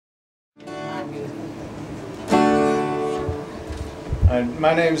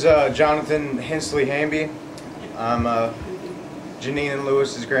My name's Jonathan Henslee Hamby. I'm Janine and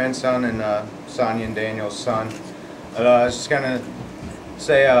Lewis's grandson and Sonia and Daniel's son. I was just gonna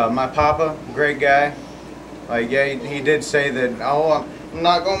say my papa, great guy. Like, yeah, he did say that, oh, I'm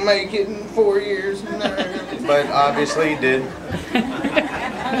not gonna make it in 4 years, but obviously he did.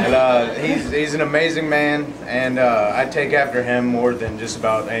 And he's an amazing man, and I take after him more than just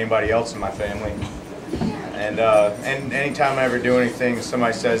about anybody else in my family. And anytime I ever do anything,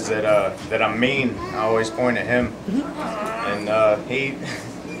 somebody says that I'm mean, I always point at him. And he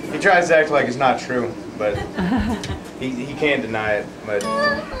tries to act like it's not true, but he can't deny it. But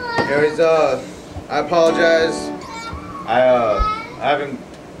anyways, I apologize. I haven't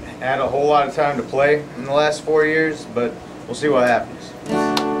had a whole lot of time to play in the last 4 years, but we'll see what happens.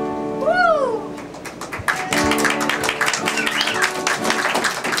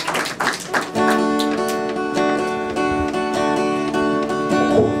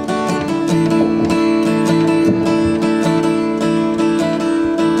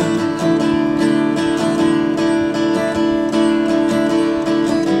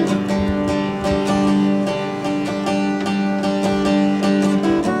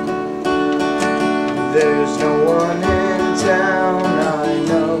 There's no one in town I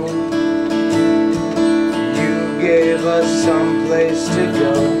know. You gave us some place to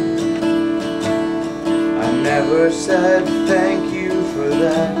go. I never said thank you for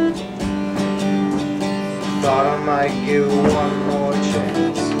that. Thought I might give one more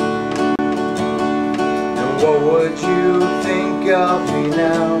chance. And what would you think of me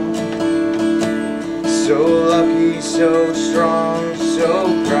now? So lucky, so strong, so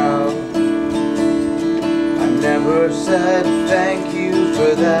proud. Never said thank you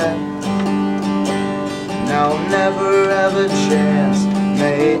for that. Now I'll never have a chance.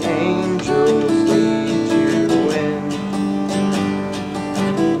 May angels lead you in.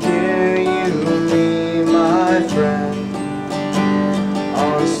 Hear you, me, my friend,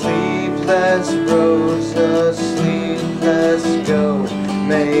 on sleepless roads, a sleepless go.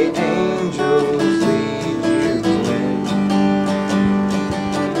 May angels lead you in.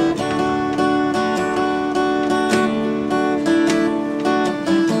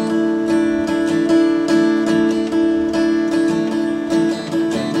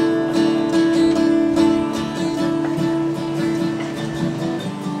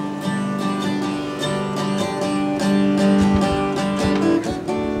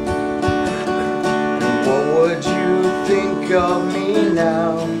 Think of me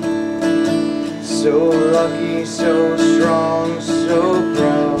now, so lucky, so strong, so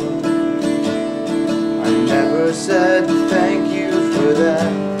proud. I never said thank you for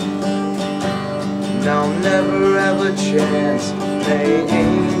that. Now I'll never have a chance. May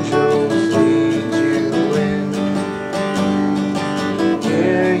angels lead you in.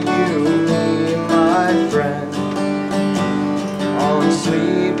 Hear you, me, my friend, on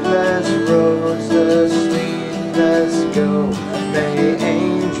sleepless roads, the let's go. May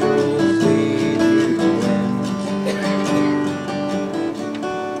angels lead you in.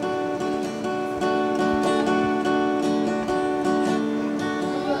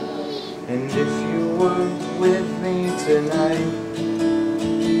 And if you were with me tonight,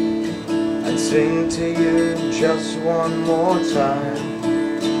 I'd sing to you just one more time,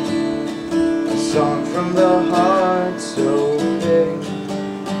 a song from the heart so big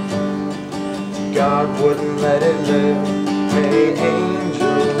God wouldn't let it live. May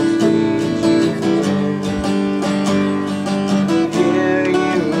angels lead you in. Hear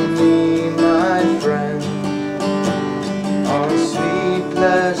you, me, my friend, on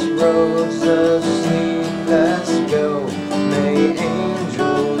sleepless roads, a sleepless go. May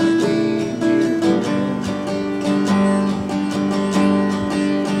angels lead you in.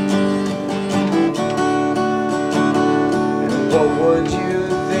 And what would you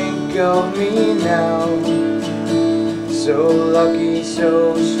think of me now? So lucky,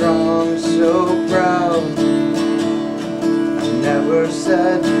 so strong, so proud. I never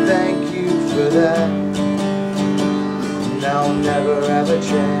said thank you for that. Now I'll never have a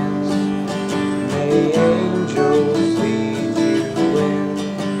chance. May angels lead you in.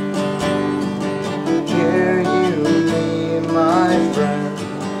 Hear you, me, my friend,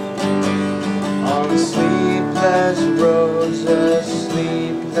 on sleepless roads, a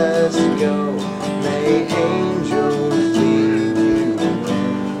sleepless go. May angels